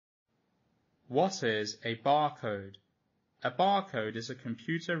What is a barcode? A barcode is a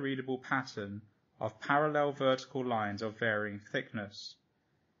computer-readable pattern of parallel vertical lines of varying thickness.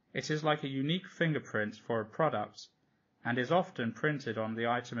 It is like a unique fingerprint for a product and is often printed on the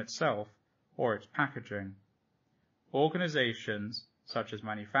item itself or its packaging. Organizations such as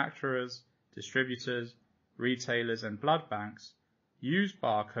manufacturers, distributors, retailers, and blood banks use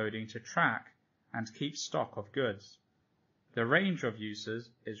barcoding to track and keep stock of goods. The range of uses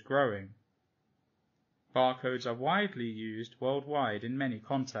is growing. Barcodes are widely used worldwide in many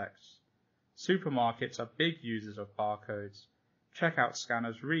contexts. Supermarkets are big users of barcodes. Checkout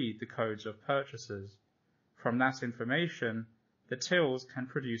scanners read the codes of purchases. From that information, the tills can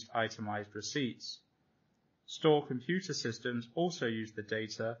produce itemized receipts. Store computer systems also use the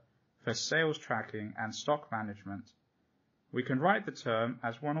data for sales tracking and stock management. We can write the term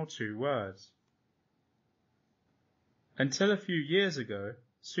as one or two words. Until a few years ago,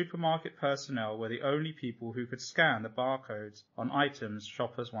 supermarket personnel were the only people who could scan the barcodes on items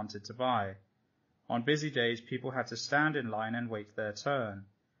shoppers wanted to buy. On busy days, people had to stand in line and wait their turn.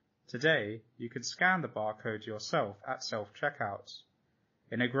 Today, you can scan the barcode yourself at self-checkouts.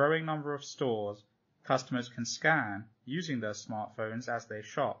 In a growing number of stores, customers can scan using their smartphones as they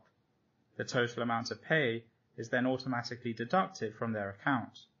shop. The total amount to pay is then automatically deducted from their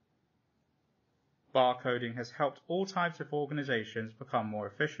account. Barcoding has helped all types of organizations become more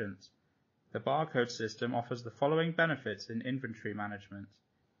efficient. The barcode system offers the following benefits in inventory management.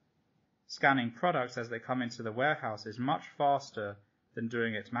 Scanning products as they come into the warehouse is much faster than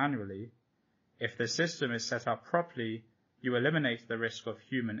doing it manually. If the system is set up properly, you eliminate the risk of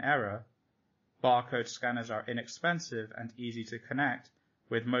human error. Barcode scanners are inexpensive and easy to connect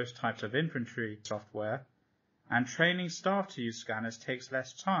with most types of inventory software, and training staff to use scanners takes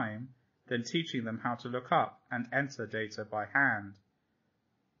less time than teaching them how to look up and enter data by hand.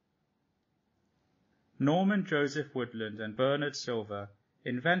 Norman Joseph Woodland and Bernard Silver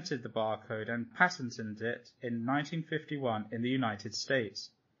invented the barcode and patented it in 1951 in the United States.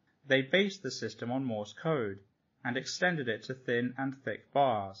 They based the system on Morse code and extended it to thin and thick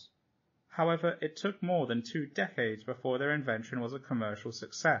bars. However, it took more than 2 decades before their invention was a commercial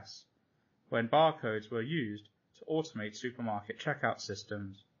success, when barcodes were used to automate supermarket checkout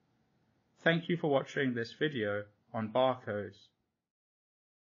systems. Thank you for watching this video on barcodes.